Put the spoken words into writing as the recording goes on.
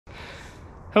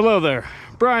Hello there,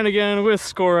 Brian again with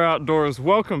Score Outdoors.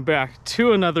 Welcome back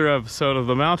to another episode of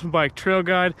the Mountain Bike Trail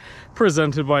Guide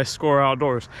presented by Score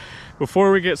Outdoors.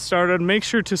 Before we get started, make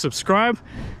sure to subscribe,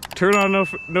 turn on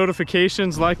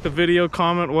notifications, like the video,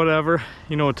 comment, whatever.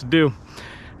 You know what to do.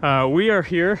 We are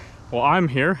here. Well, I'm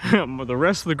here. The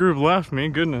rest of the group left me.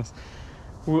 Goodness.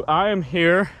 I am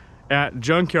here at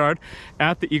Junkyard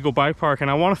at the Eagle Bike Park,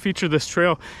 and I want to feature this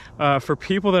trail for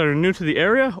people that are new to the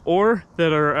area or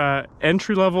that are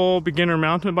entry-level beginner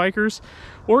mountain bikers,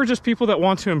 or just people that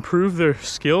want to improve their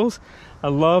skills. I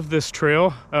love this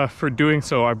trail for doing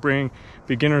so. I bring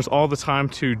beginners all the time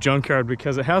to Junkyard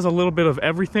because it has a little bit of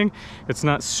everything. It's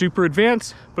not super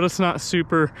advanced, but it's not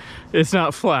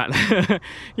flat.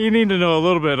 You need to know a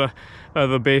little bit of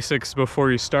the basics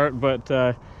before you start,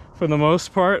 but for the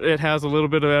most part, it has a little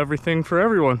bit of everything for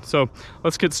everyone. So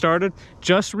let's get started.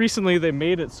 Just recently, they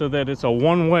made it so that it's a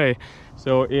one-way.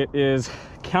 So it is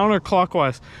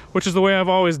counterclockwise, which is the way I've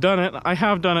always done it. I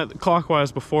have done it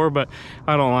clockwise before, but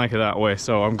I don't like it that way.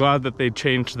 So I'm glad that they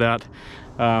changed that.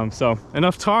 So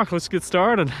enough talk, let's get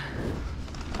started.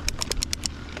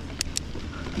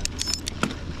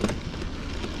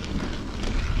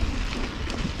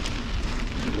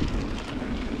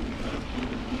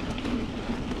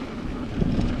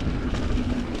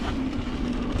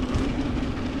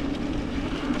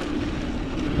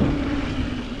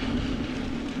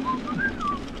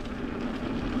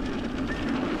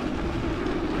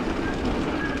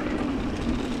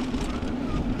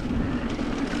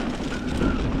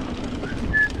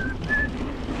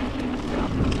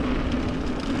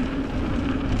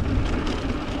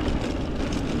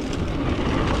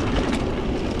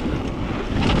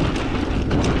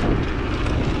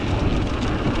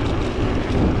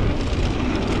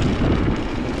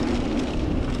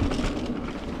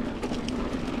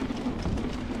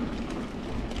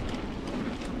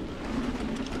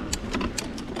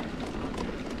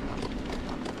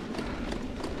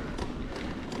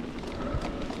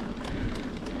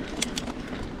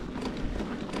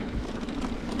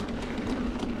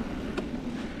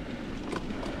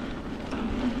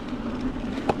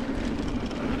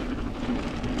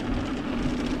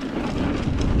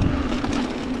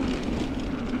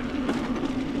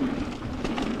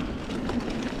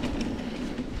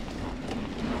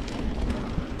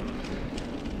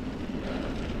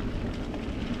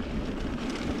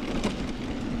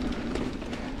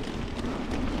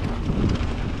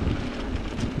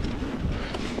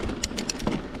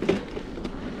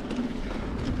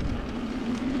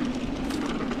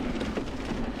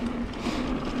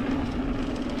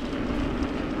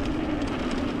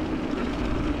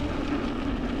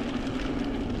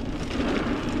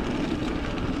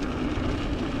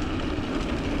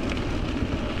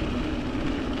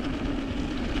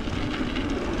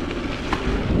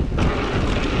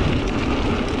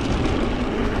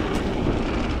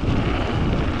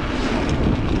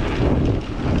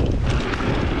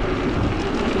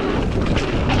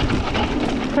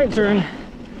 Tight turn.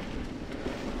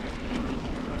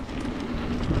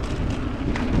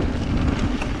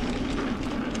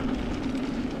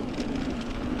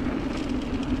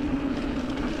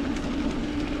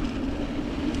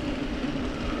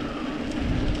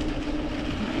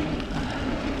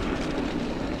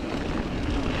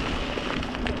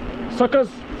 Suckers.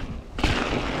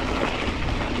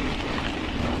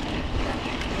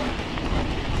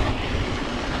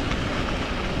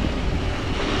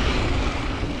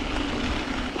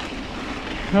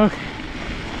 Okay.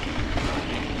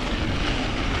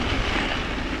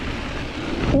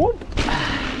 Whoop.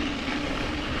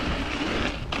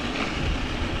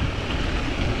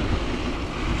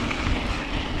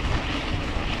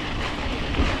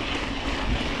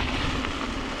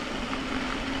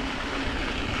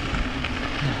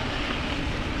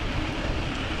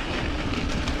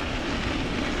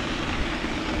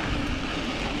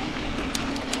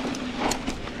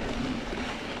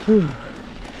 Whew.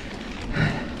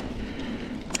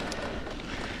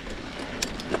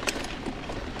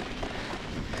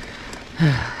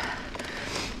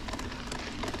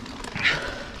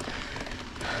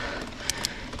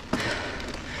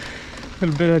 A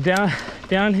little bit of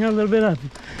downhill, a little bit up.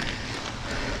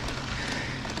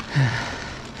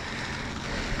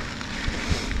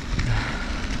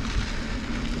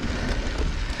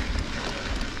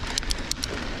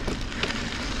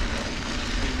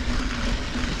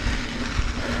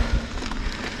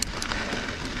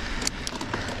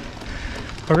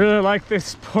 I really like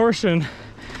this portion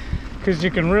because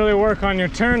you can really work on your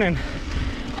turning,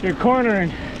 your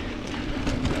cornering.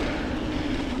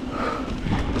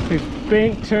 These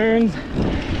bank turns,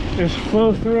 just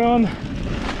flow through them.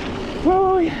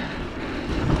 Oh yeah.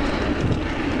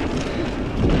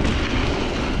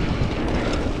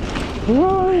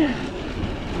 Oh,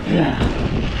 yeah.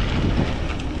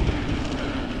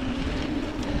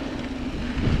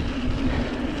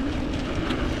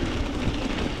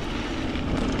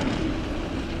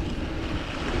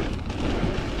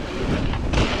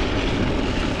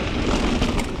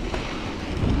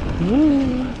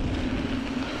 Woo.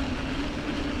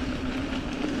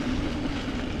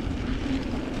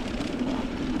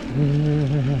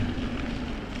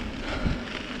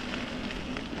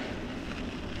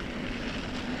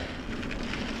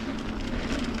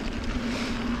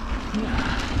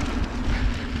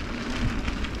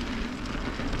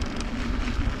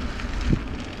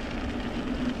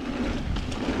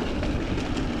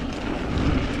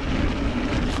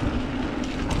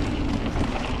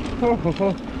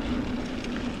 Oh.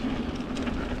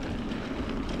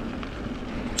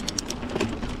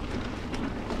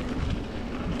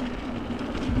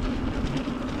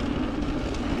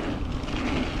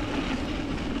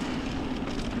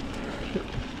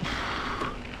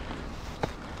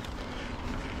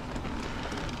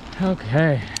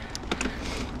 Okay.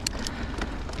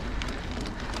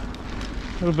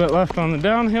 A little bit left on the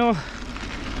downhill,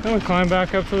 then we climb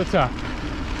back up to the top.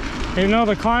 You know,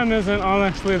 the climb isn't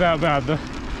honestly that bad.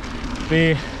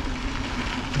 The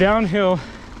downhill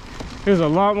is a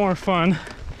lot more fun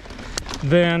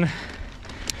than,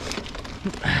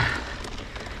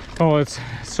 oh, it's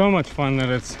so much fun that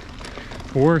it's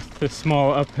worth the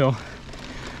small uphill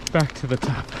back to the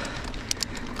top.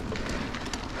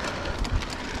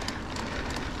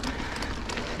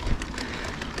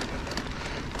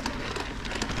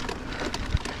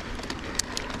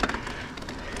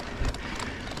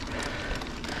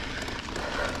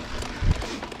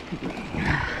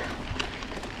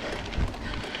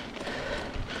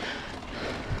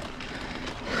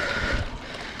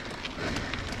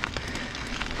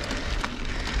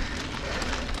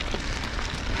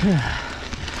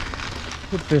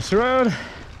 Hit this road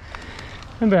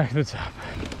and back to the top.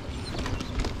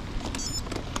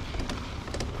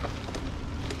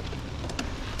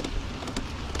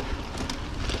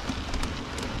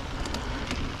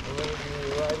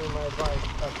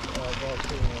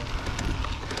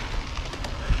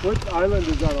 What island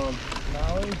is that on?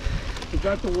 Maui? Is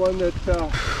that the one that,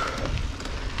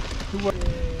 what,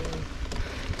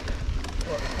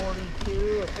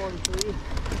 42 or 43?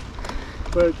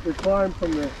 But the climb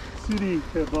from the city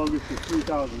to Bogus is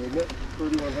 3,000, isn't it?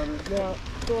 3,100? Yeah,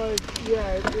 so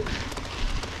yeah,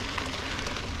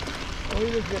 he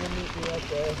was going to meet me up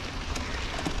there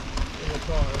in the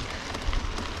car.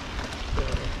 So.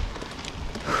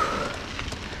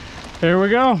 There we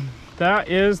go. That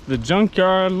is the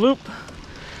Junkyard loop.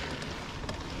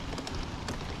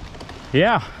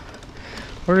 Yeah,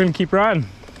 we're gonna keep riding.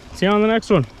 See you on the next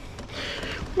one.